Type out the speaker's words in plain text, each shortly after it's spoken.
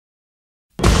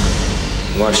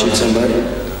You want to shoot somebody?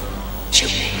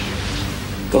 Shoot me.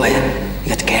 Go ahead. You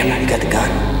got the camera, you got the gun.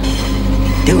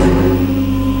 Do it.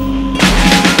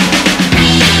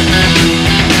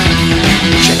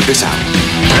 Check this out.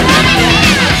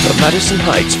 The Madison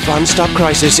Heights Fun Stop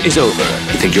crisis is over.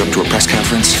 You think you're up to a press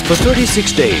conference? For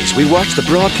 36 days, we watched the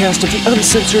broadcast of the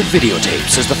uncensored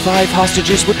videotapes as the 5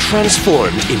 hostages were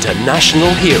transformed into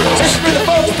national heroes. Just for the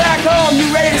folks back home,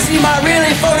 you ready to see my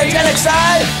really photogenic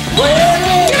side?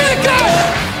 Well, give it a go!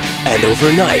 And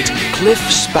overnight, Cliff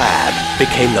Spab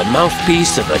became the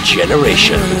mouthpiece of a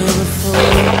generation.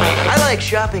 I like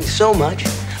shopping so much.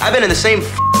 I've been in the same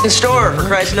store for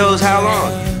Christ knows how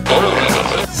long.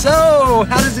 So,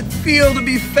 how does it feel to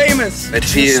be famous? It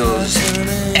feels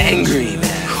angry,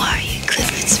 man. Who are you, Cliff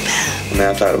Spab? I mean,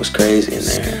 I thought it was crazy in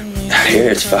there. Out here,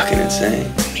 it's fucking insane.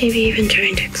 Maybe even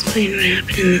trying to explain what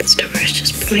happened in that store is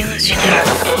just pointless, you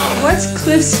know? What's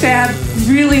Cliff Spab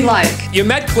really like? You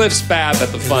met Cliff Spab at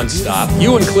the Fun Stop.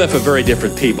 You and Cliff are very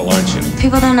different people, aren't you?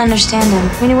 People don't understand him.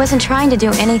 I mean, he wasn't trying to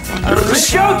do anything. It's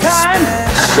showtime!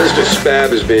 Mr.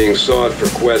 Spab is being sought for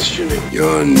questioning.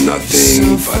 You're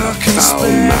nothing but a foul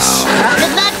mouth.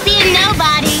 Good luck being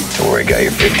nobody. Don't worry, guy,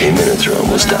 your 15 minutes are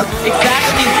almost up.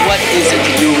 Exactly what is it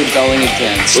to do with going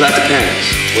against? Well, that depends.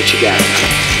 What you got?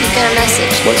 You've got a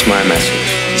message. What's my message?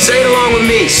 Say it along with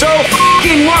me. So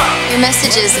f***ing what? Your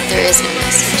message is that there is no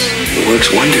message. It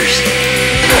works wonders.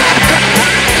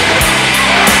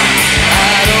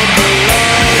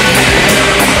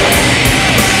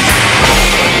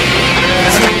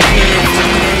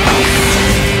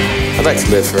 I'd like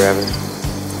to live forever,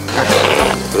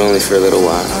 but only for a little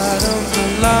while.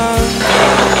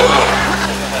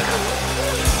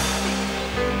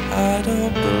 I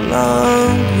don't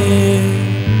belong here.